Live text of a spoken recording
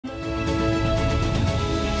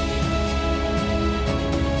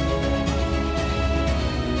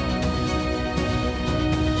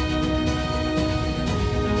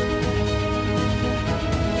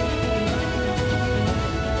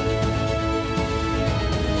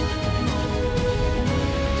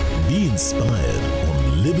inspired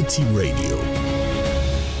on Liberty Radio.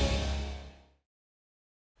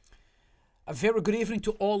 A very good evening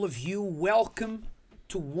to all of you. Welcome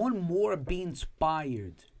to one more Be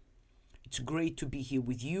Inspired. It's great to be here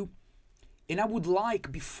with you. And I would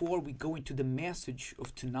like, before we go into the message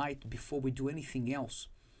of tonight, before we do anything else,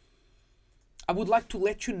 I would like to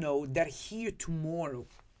let you know that here tomorrow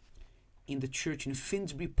in the church in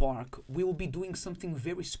Finsbury Park, we will be doing something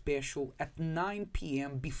very special at 9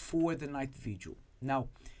 p.m. before the night vigil. Now,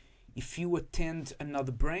 if you attend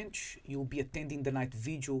another branch, you'll be attending the night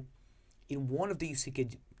vigil in one of the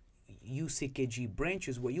UCKG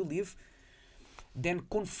branches where you live. Then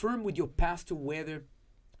confirm with your pastor whether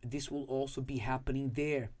this will also be happening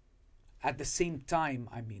there at the same time.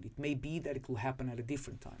 I mean, it may be that it will happen at a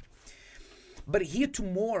different time. But here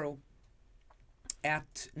tomorrow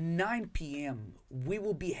at 9 p.m., we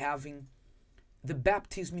will be having the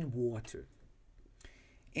baptism in water.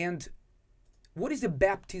 And what is the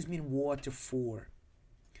baptism in water for?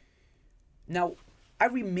 Now, I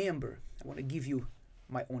remember, I want to give you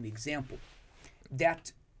my own example,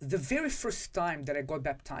 that the very first time that I got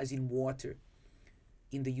baptized in water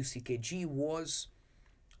in the UCKG was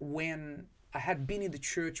when I had been in the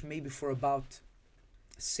church maybe for about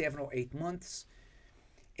 7 or 8 months,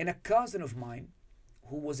 and a cousin of mine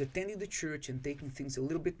who was attending the church and taking things a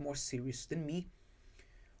little bit more serious than me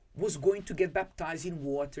was going to get baptized in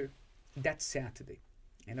water that Saturday.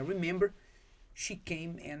 And I remember she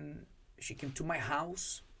came to my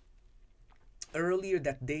house earlier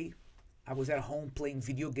that day. I was at home playing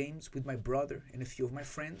video games with my brother and a few of my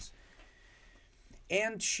friends.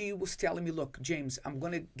 And she was telling me, look, James, I'm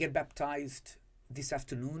going to get baptized this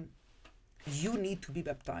afternoon. You need to be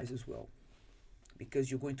baptized as well,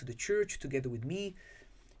 because you're going to the church together with me.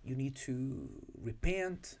 You need to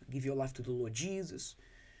repent, give your life to the Lord Jesus.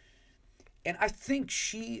 And I think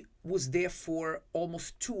she was there for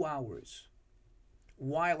almost 2 hours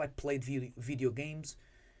while I played video games,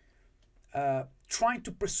 trying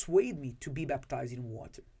to persuade me to be baptized in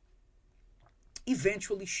water.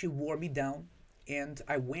 Eventually, she wore me down, and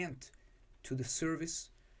I went to the service.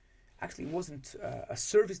 Actually, it wasn't a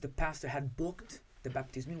service. The pastor had booked the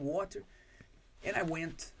baptism in water. And I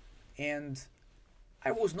went, and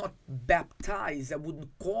I was not baptized. I wouldn't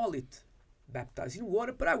call it baptized in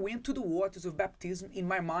water, but I went to the waters of baptism in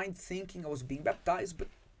my mind thinking I was being baptized. But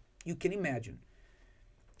you can imagine,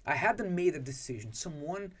 I hadn't made a decision.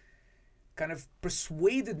 Someone kind of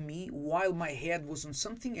persuaded me while my head was on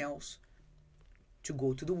something else to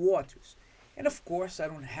go to the waters. And of course, I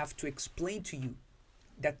don't have to explain to you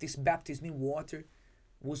that this baptism in water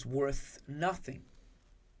was worth nothing.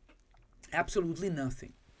 Absolutely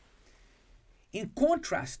nothing. In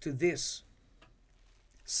contrast to this,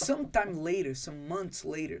 sometime later, some months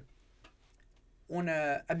later, on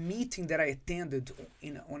a meeting that I attended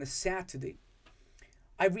on a Saturday,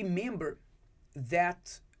 I remember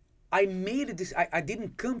that I made this. I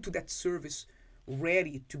didn't come to that service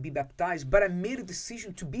ready to be baptized, but I made a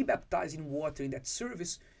decision to be baptized in water in that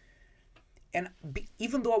service. And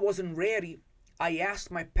even though I wasn't ready, I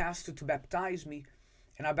asked my pastor to baptize me.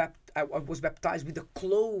 And I was baptized with the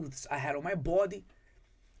clothes I had on my body.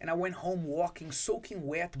 And I went home walking, soaking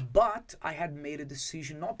wet. But I had made a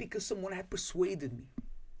decision, not because someone had persuaded me.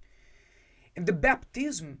 And the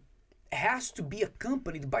baptism has to be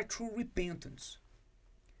accompanied by true repentance.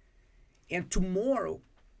 And tomorrow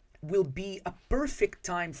will be a perfect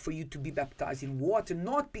time for you to be baptized in water.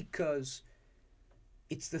 Not because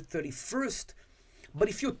it's the 31st, but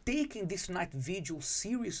if you're taking this night vigil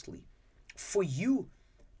seriously, for you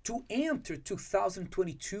to enter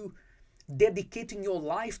 2022 dedicating your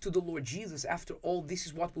life to the Lord Jesus. After all, this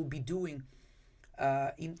is what we'll be doing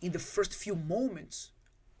in the first few moments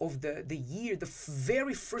of the year, the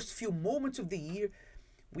very first few moments of the year.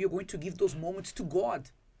 We are going to give those moments to God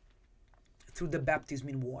through the baptism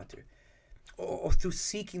in water, or through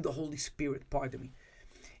seeking the Holy Spirit, pardon me.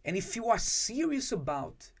 And if you are serious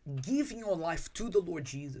about giving your life to the Lord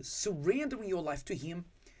Jesus, surrendering your life to Him,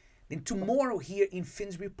 then tomorrow here in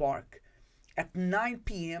Finsbury Park at 9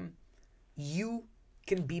 p.m., you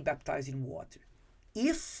can be baptized in water.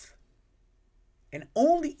 If, and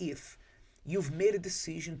only if, you've made a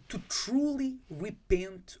decision to truly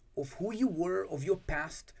repent of who you were, of your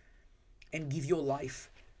past, and give your life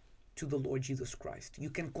to the Lord Jesus Christ. You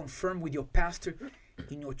can confirm with your pastor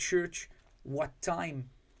in your church what time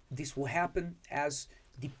this will happen, as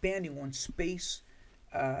depending on space,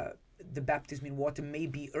 the baptism in water may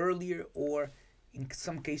be earlier, or in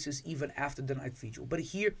some cases even after the night vigil. But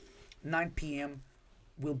here, 9 p.m.,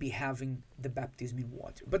 we'll be having the baptism in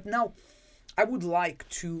water. But now, I would like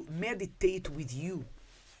to meditate with you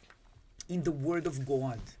in the Word of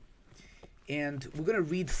God. And we're going to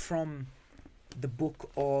read from the book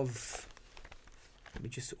of, let me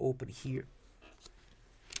just open here.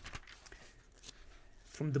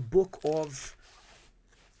 From the book of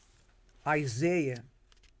Isaiah,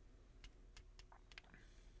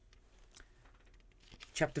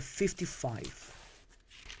 chapter 55.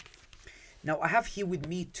 Now, I have here with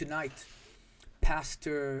me tonight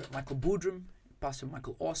Pastor Michael Boudrum, Pastor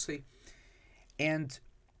Michael Osse, and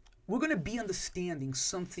we're going to be understanding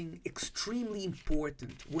something extremely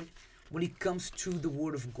important when it comes to the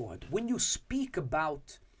Word of God. When you speak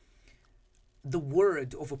about the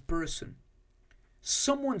word of a person,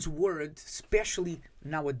 someone's word, especially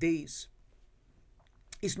nowadays,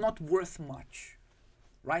 is not worth much,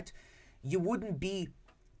 right? You wouldn't be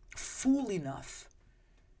fool enough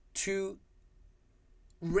to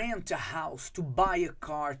rent a house, to buy a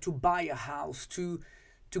car, to buy a house, to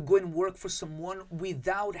go and work for someone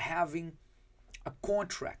without having a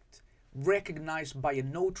contract recognized by a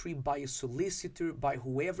notary, by a solicitor, by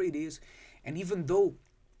whoever it is. And even though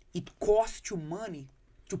it costs you money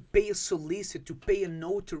to pay a solicitor, to pay a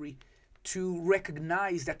notary, to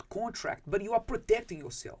recognize that contract, but you are protecting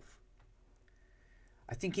yourself.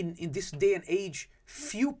 I think in this day and age,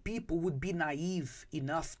 few people would be naive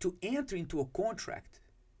enough to enter into a contract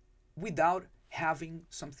without having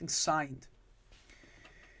something signed.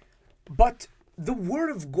 But the Word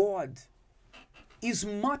of God is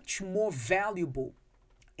much more valuable,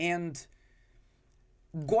 and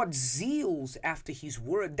God zeals after His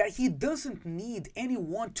Word that He doesn't need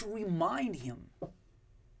anyone to remind Him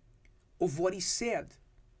of what He said.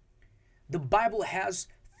 The Bible has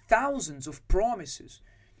thousands of promises,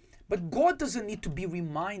 but God doesn't need to be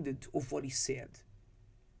reminded of what He said.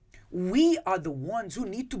 We are the ones who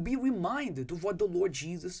need to be reminded of what the Lord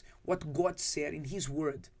Jesus, what God said in His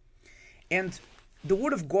Word. And the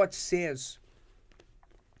Word of God says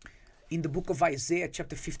in the book of Isaiah,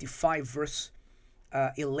 chapter 55, verse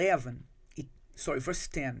 10,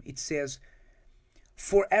 it says,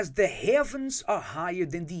 "For as the heavens are higher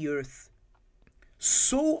than the earth,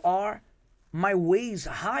 so are my ways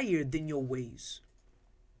higher than your ways,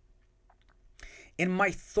 and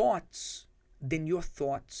my thoughts than your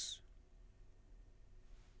thoughts."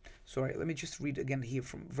 Sorry, let me just read again here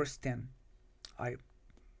from verse 10. I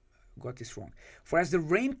got this wrong. "For as the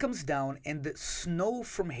rain comes down and the snow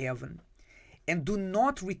from heaven, and do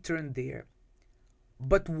not return there,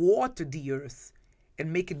 but water the earth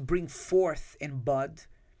and make it bring forth and bud,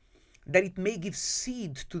 that it may give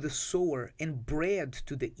seed to the sower and bread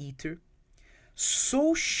to the eater,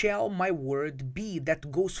 so shall my word be that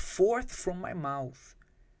goes forth from my mouth.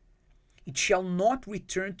 It shall not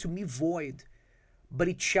return to me void, but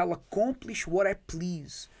it shall accomplish what I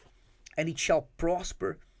please, and it shall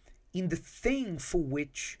prosper in the thing for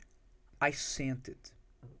which I sent it."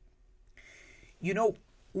 You know,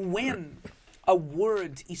 when a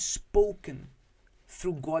word is spoken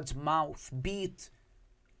through God's mouth, be it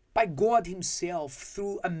by God Himself,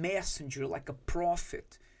 through a messenger like a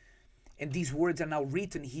prophet, and these words are now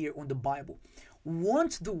written here on the Bible,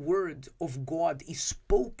 once the word of God is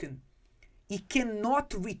spoken, it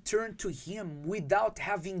cannot return to Him without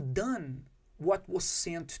having done what was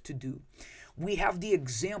sent to do. We have the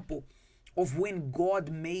example of when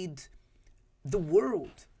God made the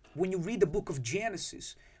world. When you read the book of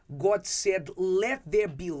Genesis, God said, "Let there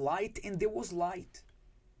be light," and there was light.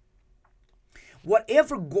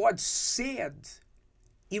 Whatever God said,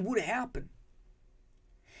 it would happen.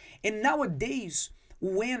 And nowadays,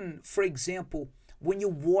 when, for example, when you're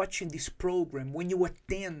watching this program, when you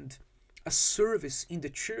attend a service in the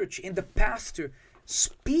church and the pastor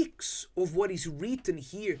speaks of what is written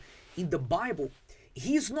here in the Bible,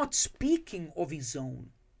 he's not speaking of his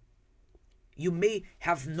own. You may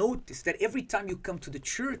have noticed that every time you come to the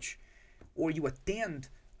church or you attend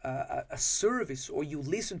a service or you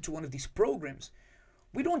listen to one of these programs,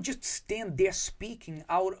 we don't just stand there speaking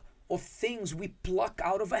out of things we pluck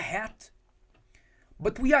out of a hat,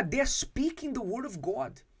 but we are there speaking the Word of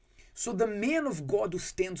God. So the man of God who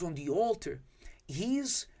stands on the altar,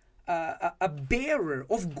 he's a bearer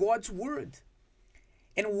of God's Word.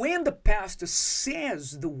 And when the pastor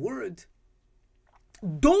says the Word,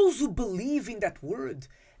 those who believe in that word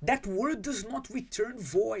does not return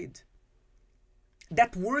void.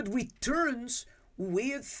 That word returns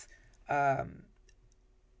with the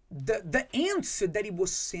answer that it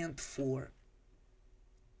was sent for.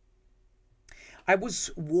 I was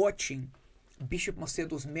watching Bishop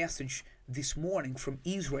Macedo's message this morning from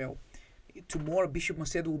Israel. Tomorrow, Bishop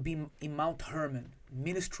Macedo will be in Mount Hermon,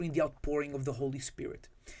 ministering the outpouring of the Holy Spirit.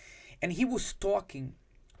 And he was talking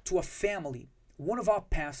to a family, one of our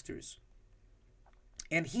pastors,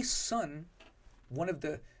 And his son, one of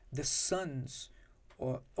the sons,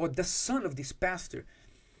 or the son of this pastor,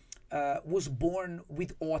 was born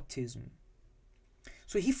with autism.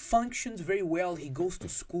 So he functions very well, he goes to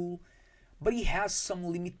school, but he has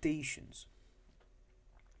some limitations.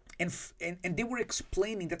 And they were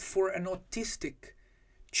explaining that for an autistic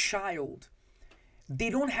child, they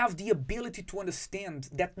don't have the ability to understand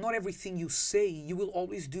that not everything you say you will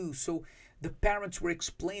always do. So the parents were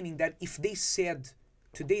explaining that if they said,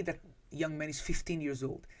 today that young man is 15 years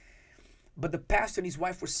old, but the pastor and his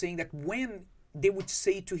wife were saying that when they would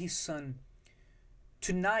say to his son,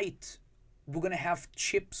 tonight we're going to have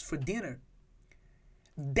chips for dinner,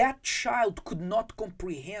 that child could not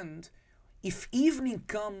comprehend if evening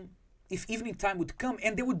time would come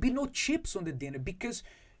and there would be no chips on the dinner, because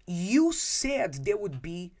you said there would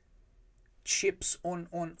be chips on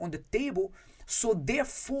the table. So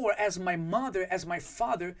therefore, as my mother, as my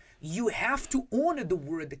father, you have to honor the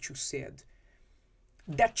word that you said.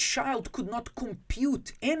 That child could not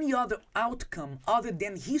compute any other outcome other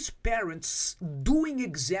than his parents doing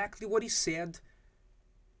exactly what he said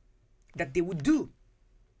that they would do.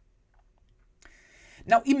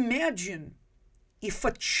 Now imagine if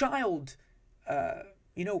a child,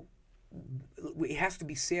 it has to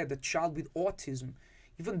be said, a child with autism,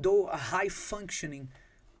 even though a high functioning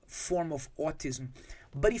form of autism,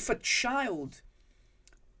 but if a child,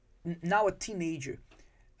 now a teenager,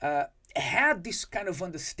 had this kind of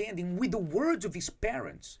understanding with the words of his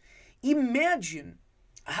parents, imagine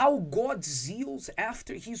how God zeals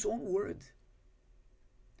after his own word.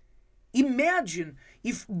 Imagine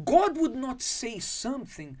if God would not say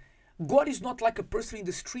something. God is not like a person in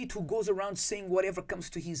the street who goes around saying whatever comes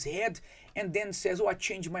to his head and then says, oh, I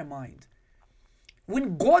changed my mind.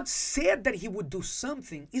 When God said that he would do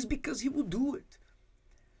something, it's because he will do it.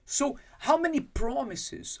 So how many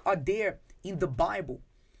promises are there in the Bible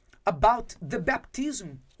about the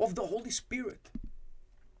baptism of the Holy Spirit?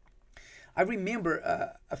 I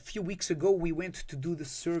remember a few weeks ago we went to do the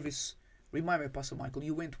service. Remind me, Pastor Michael,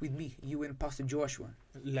 you went with me, you and Pastor Joshua.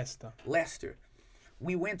 Leicester.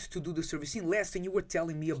 We went to do the service in Leicester, and you were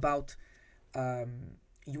telling me about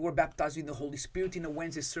you were baptized in the Holy Spirit in a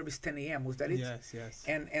Wednesday service, 10 a.m. Was that it? Yes.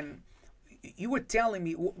 And you were telling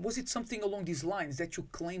me, was it something along these lines that you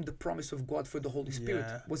claimed the promise of God for the Holy Spirit?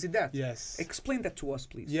 Yeah. Was it that? Yes. Explain that to us,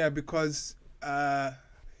 please. Yeah, because I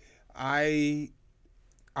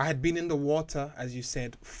had been in the water, as you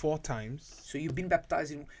said, 4 times. So you've been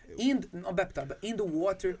baptized not baptized, but in the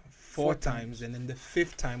water 4 times. And then the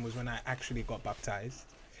 5th time was when I actually got baptized.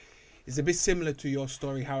 It's a bit similar to your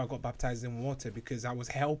story, how I got baptized in water, because I was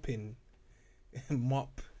helping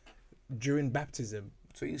mop during baptism.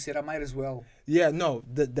 So you said, I might as well. Yeah, no,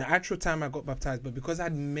 the actual time I got baptized, but because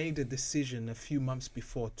I'd made a decision a few months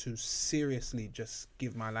before to seriously just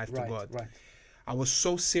give my life to God. Right. I was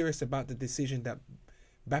so serious about the decision that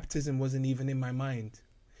baptism wasn't even in my mind,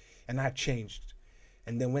 and I had changed.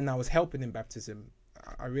 And then when I was helping in baptism,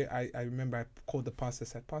 I remember I called the pastor,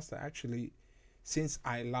 said, Pastor, actually, since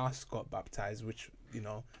I last got baptized, which,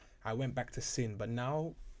 I went back to sin, but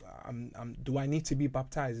now do I need to be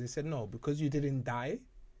baptized? He said, no, because you didn't die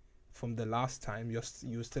from the last time,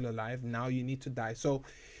 you're still alive. Now you need to die. So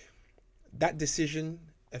that decision,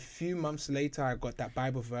 a few months later, I got that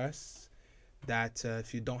Bible verse that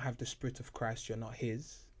if you don't have the Spirit of Christ, you're not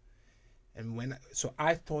his. And so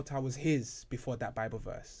I thought I was his before that Bible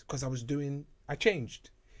verse, because I changed.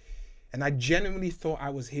 And I genuinely thought I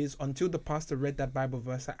was his until the pastor read that Bible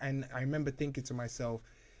verse. And I remember thinking to myself,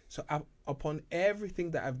 so upon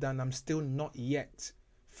everything that I've done, I'm still not yet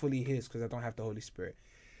fully his, because I don't have the Holy Spirit.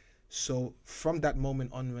 So from that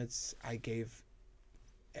moment onwards, I gave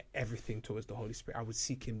everything towards the Holy Spirit. I would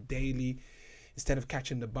seek him daily. Instead of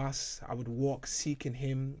catching the bus, I would walk seeking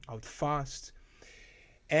him. I would fast.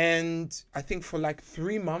 And I think for like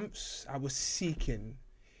 3 months, I was seeking.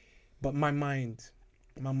 But my mind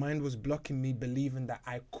was blocking me believing that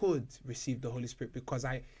I could receive the Holy Spirit, because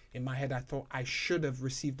in my head, I thought I should have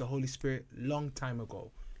received the Holy Spirit long time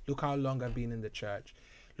ago. Look how long I've been in the church.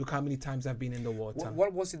 Look how many times I've been in the water.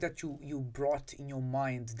 What was it that you brought in your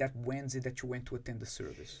mind that Wednesday that you went to attend the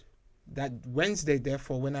service? That Wednesday,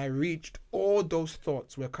 therefore, when I reached, all those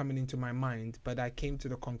thoughts were coming into my mind, but I came to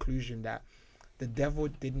the conclusion that the devil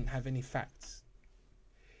didn't have any facts.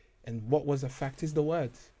 And what was a fact is the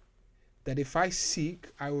word. That if I seek,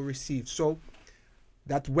 I will receive. So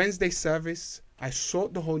that Wednesday service, I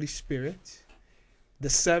sought the Holy Spirit. The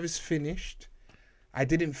service finished. I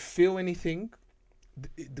didn't feel anything.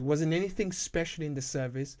 There wasn't anything special in the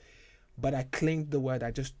service, but I claimed the word.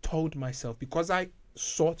 I just told myself, because I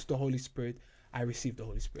sought the Holy Spirit, I received the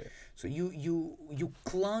Holy Spirit. So you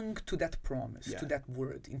clung to that promise, Yeah. to that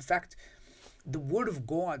word. In fact, the word of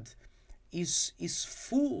God is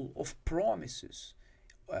full of promises,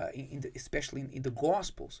 especially in the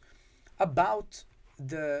Gospels, about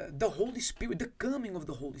the Holy Spirit, the coming of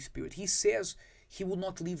the Holy Spirit. He says he will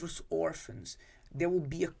not leave us orphans. There will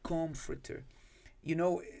be a comforter. You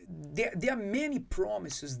know, there are many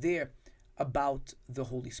promises there about the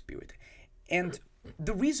Holy Spirit. And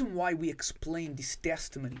the reason why we explain this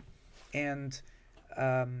testimony, and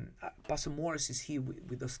Pastor Morris is here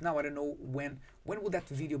with us now. I don't know when will that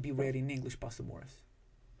video be ready in English, Pastor Morris?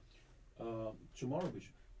 Tomorrow,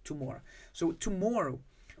 Bishop. Tomorrow. So tomorrow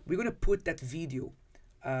we're going to put that video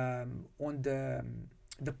on the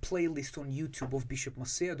playlist on YouTube of Bishop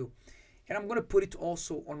Macedo, and I'm going to put it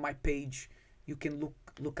also on my page. You can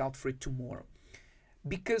look out for it tomorrow,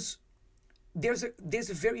 because there's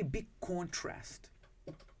a very big contrast.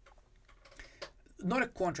 Not a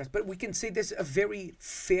contrast, but we can say there's a very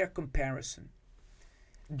fair comparison,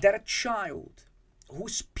 that a child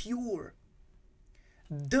who's pure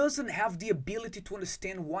doesn't have the ability to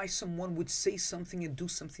understand why someone would say something and do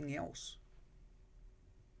something else.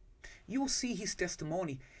 You will see his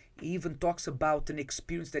testimony. He even talks about an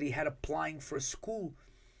experience that he had applying for a school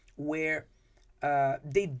where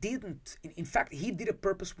they didn't, in fact, he did a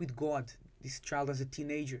purpose with God. This child, as a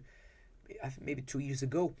teenager, maybe 2 years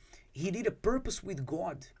ago, he did a purpose with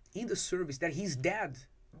God in the service, that his dad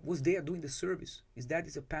was there doing the service. His dad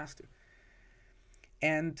is a pastor.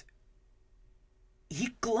 And he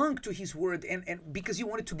clung to his word, and because he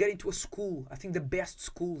wanted to get into a school, I think the best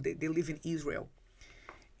school. They live in Israel.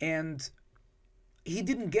 And he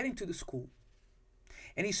didn't get into the school.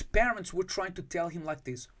 And his parents were trying to tell him like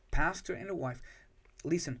this, pastor and a wife,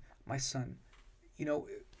 listen, my son, you know,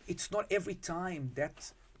 it's not every time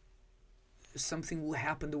that something will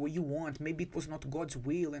happen the way you want. Maybe it was not God's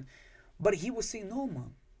will. But he was saying, no,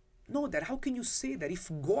 mom, no, Dad, how can you say that?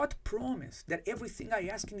 If God promised that everything I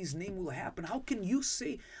ask in his name will happen, how can you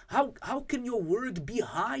say, how can your word be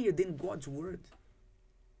higher than God's word?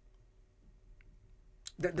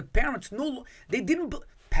 The parents, no, they didn't,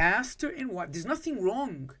 pastor and wife, there's nothing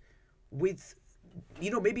wrong with,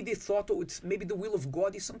 you know, maybe they thought, oh, it's maybe the will of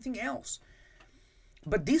God is something else.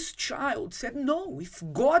 But this child said, no, if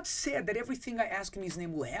God said that everything I ask in his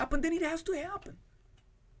name will happen, then it has to happen.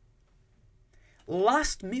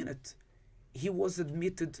 Last minute, he was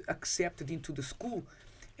accepted into the school.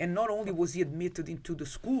 And not only was he admitted into the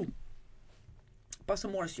school, Pastor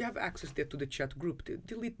Morris, you have access there to the chat group.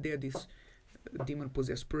 Delete there this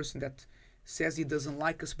demon-possessed person that says he doesn't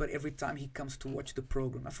like us, but every time he comes to watch the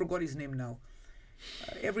program. I forgot his name now.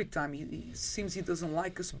 Every time he seems he doesn't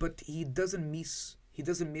like us, but he doesn't miss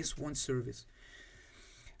one service.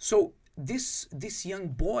 So this young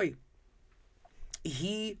boy,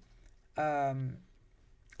 he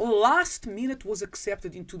last minute was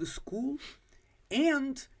accepted into the school,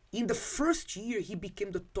 and in the first year he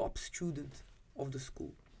became the top student of the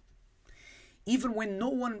school. Even when no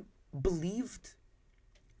one believed,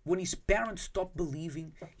 when his parents stopped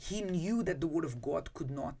believing, he knew that the word of God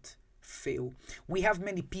could not fail. We have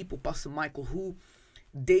many people, Pastor Michael, who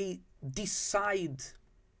they decide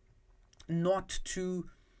not to,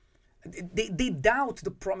 they doubt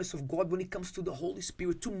the promise of God when it comes to the Holy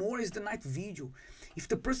Spirit. Tomorrow is the night vigil. If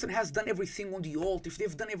the person has done everything on the altar, if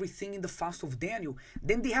they've done everything in the fast of Daniel,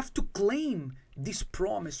 then they have to claim this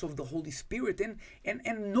promise of the Holy Spirit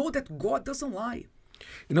and know that God doesn't lie.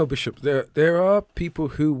 You know, Bishop, there are people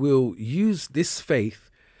who will use this faith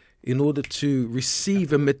in order to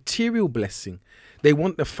receive a material blessing. They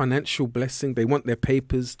want the financial blessing. They want their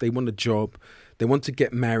papers. They want a job. They want to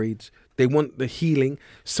get married. They want the healing.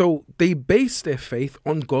 So they base their faith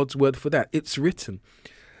on God's word for that. It's written.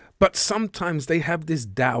 But sometimes they have this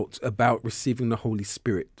doubt about receiving the Holy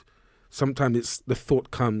Spirit. Sometimes the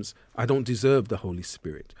thought comes, I don't deserve the Holy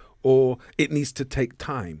Spirit, or it needs to take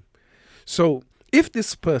time. So if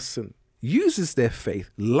this person uses their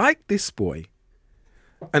faith like this boy,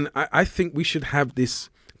 and I think we should have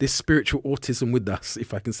this spiritual autism with us,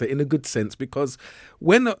 if I can say, in a good sense, because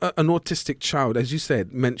when an autistic child, as you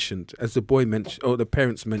said, mentioned, as the boy mentioned, or the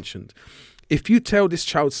parents mentioned, if you tell this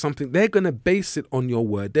child something, they're going to base it on your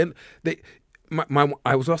word. Then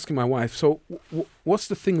I was asking my wife, so what's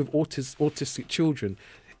the thing with autistic children?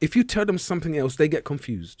 If you tell them something else, they get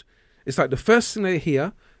confused. It's like the first thing they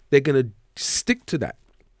hear, they're going to stick to that.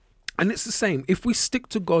 And it's the same. If we stick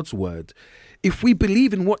to God's word, if we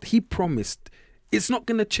believe in what he promised, it's not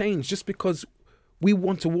going to change just because we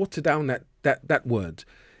want to water down that word.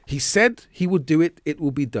 He said he would do it. It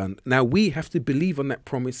will be done. Now we have to believe on that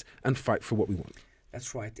promise and fight for what we want.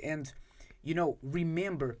 That's right. And,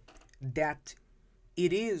 remember that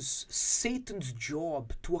it is Satan's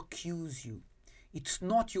job to accuse you. It's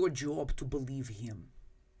not your job to believe him.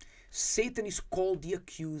 Satan is called the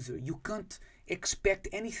accuser. You can't expect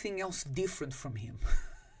anything else different from him.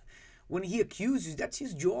 When he accuses, that's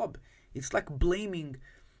his job. It's like blaming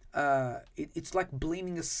it's like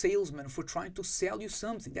blaming a salesman for trying to sell you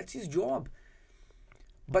something. That's his job.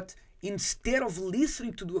 But instead of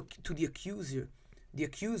listening to the accuser,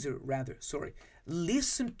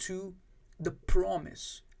 listen to the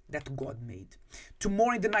promise that God made.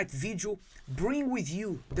 Tomorrow in the night vigil, bring with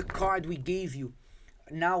you the card we gave you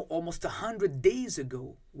now almost 100 days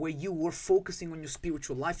ago, where you were focusing on your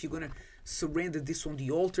spiritual life. You're going to surrender this on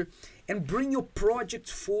the altar and bring your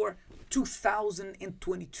projects for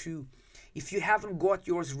 2022. If you haven't got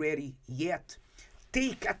yours ready yet,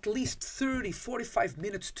 take at least 30-45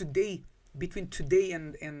 minutes today, between today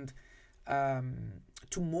and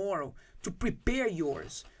tomorrow, to prepare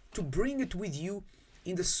yours, to bring it with you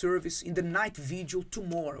in the service, in the night vigil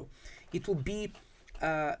tomorrow. It will be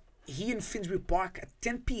here in Finsbury Park at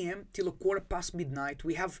 10 p.m. till midnight.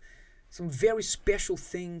 We have some very special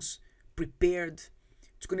things prepared.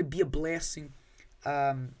 It's going to be a blessing.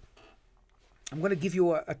 I'm going to give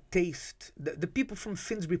you a taste. The people from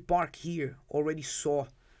Finsbury Park here already saw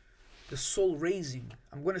the soul raising.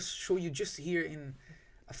 I'm going to show you just here in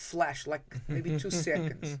a flash, like maybe 2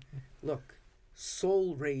 seconds. Look,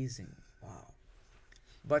 soul raising. Wow.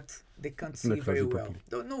 But they can't see very well.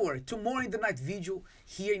 Don't worry. Tomorrow in the night vigil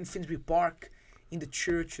here in Finsbury Park, in the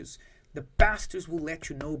churches, the pastors will let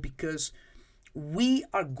you know, because we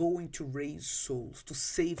are going to raise souls, to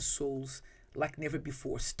save souls like never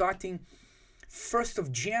before. Starting 1st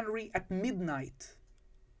of January at midnight,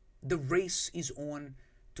 the race is on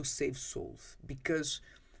to save souls. Because,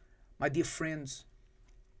 my dear friends,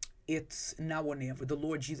 it's now or never. The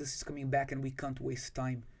Lord Jesus is coming back and we can't waste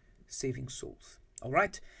time saving souls. All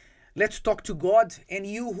right, let's talk to God. And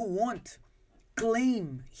you who want,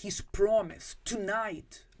 claim his promise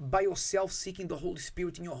tonight by yourself, seeking the Holy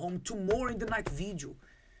Spirit in your home. Tomorrow in the night vigil,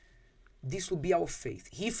 this will be our faith.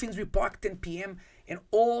 Here, Finsbury Park, 10 p.m. And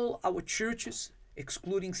all our churches,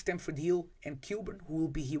 excluding Stamford Hill and Kilburn, who will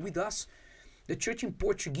be here with us. The church in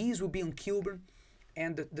Portuguese will be in Kilburn,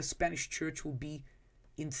 and the Spanish church will be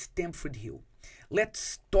in Stamford Hill.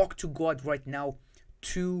 Let's talk to God right now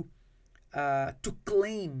to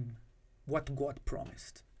claim what God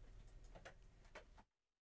promised.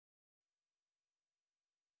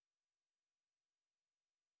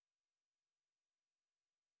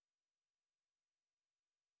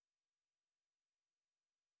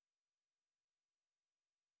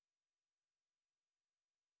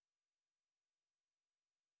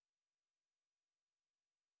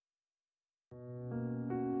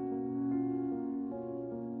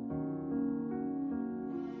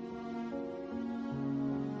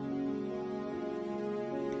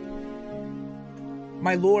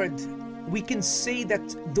 My Lord, we can say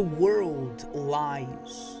that the world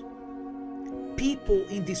lies. People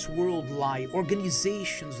in this world lie.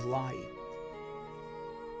 Organizations lie.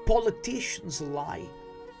 Politicians lie.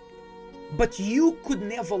 But you could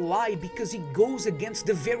never lie, because it goes against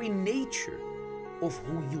the very nature of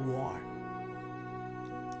who you are.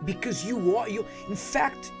 Because in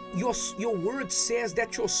fact, your word says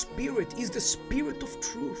that your spirit is the spirit of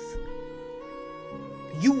truth.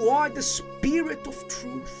 You are the spirit of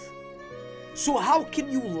truth. So how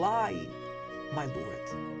can you lie, my Lord?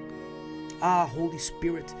 Holy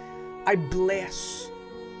Spirit, I bless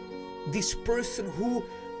this person who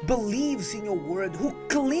believes in your word, who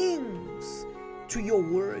clings to your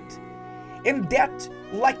word. And that,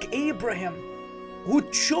 like Abraham, who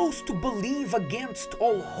chose to believe against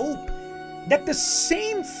all hope, that the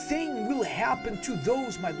same thing will happen to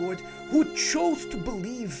those, my Lord, who chose to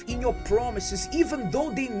believe in your promises, even though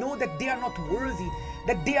they know that they are not worthy,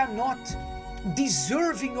 that they are not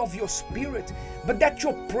deserving of your spirit, but that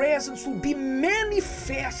your presence will be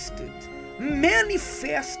manifested in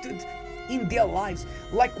their lives.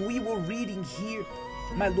 Like we were reading here,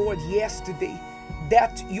 my Lord, yesterday,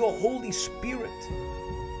 that your Holy Spirit,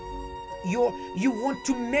 you want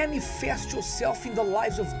to manifest yourself in the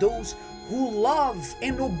lives of those who love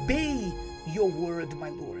and obey your word, my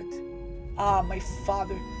Lord. My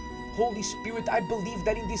Father, Holy Spirit, I believe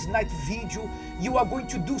that in this night vigil, you are going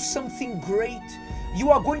to do something great. You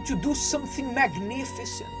are going to do something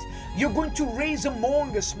magnificent. You're going to raise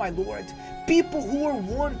among us, my Lord, people who were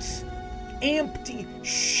once empty,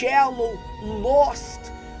 shallow,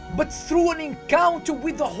 lost, but through an encounter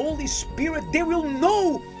with the Holy Spirit, they will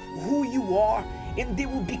know who you are, and they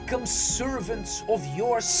will become servants of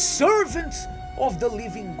yours, servants of the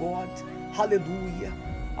living God. Hallelujah.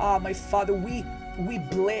 My Father, we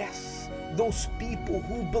bless those people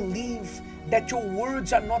who believe that your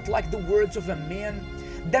words are not like the words of a man,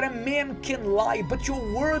 that a man can lie, but your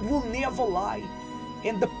word will never lie.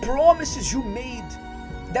 And the promises you made,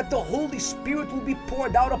 that the Holy Spirit will be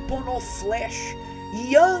poured out upon all flesh,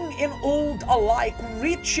 young and old alike,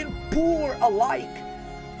 rich and poor alike,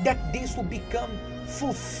 that this will become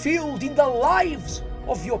fulfilled in the lives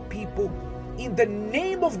of your people. In the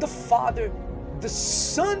name of the Father, the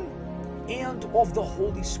Son, and of the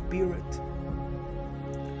Holy Spirit.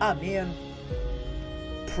 Amen.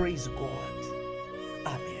 Praise God.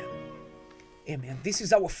 Amen. Amen. This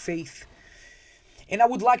is our faith. And I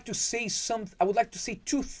would like to say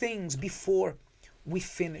two things before we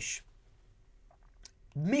finish.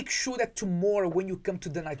 Make sure that tomorrow when you come to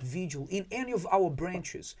the night vigil in any of our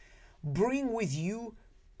branches, bring with you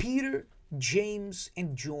Peter, James,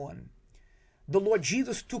 and John. The Lord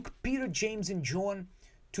Jesus took Peter, James, and John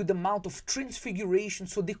to the Mount of Transfiguration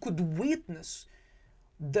so they could witness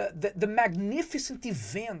the magnificent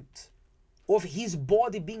event of his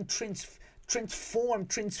body being transformed,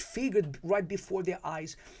 transfigured right before their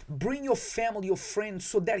eyes. Bring your family, your friends,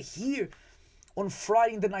 so that here on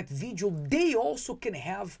Friday in the night vigil, they also can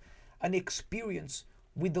have an experience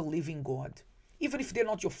with the living God. Even if they're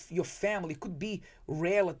not your family, could be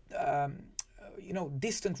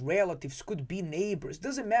distant relatives, could be neighbors.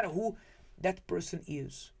 Doesn't matter who that person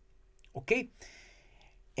is. Okay?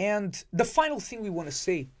 And the final thing we want to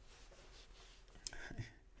say,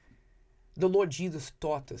 the Lord Jesus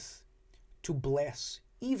taught us to bless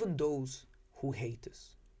even those who hate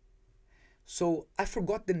us. So I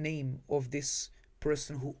forgot the name of this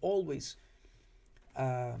person who always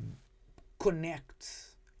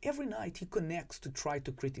connects. Every night he connects to try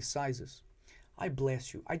to criticize us. I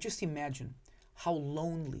bless you. I just imagine how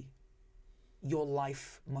lonely your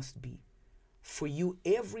life must be for you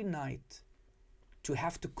every night to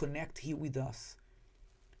have to connect here with us,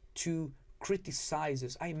 to criticize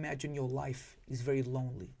us. I imagine your life is very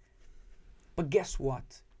lonely. But guess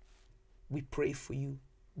what? We pray for you.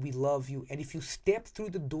 We love you. And if you step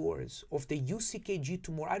through the doors of the UCKG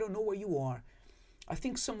tomorrow, I don't know where you are. I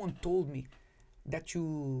think someone told me that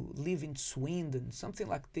you live in Sweden, something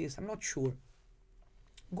like this. I'm not sure.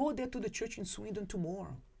 Go there to the church in Sweden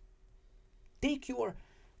tomorrow. Take your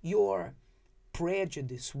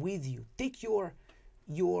prejudice with you. Take your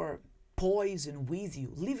poison with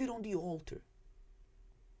you. Leave it on the altar.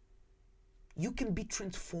 You can be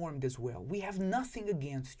transformed as well. We have nothing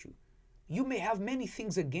against you. You may have many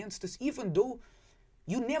things against us, even though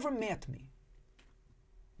you never met me.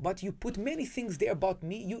 But you put many things there about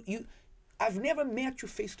me. I've never met you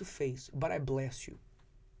face to face, but I bless you.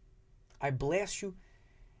 I bless you,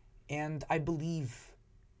 and I believe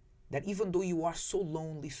that even though you are so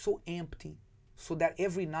lonely, so empty, so that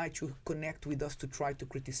every night you connect with us to try to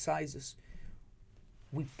criticize us,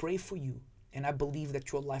 we pray for you, and I believe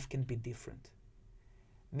that your life can be different.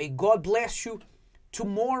 May God bless you.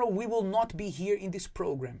 Tomorrow we will not be here in this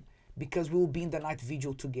program because we will be in the night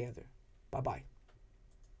vigil together. Bye-bye.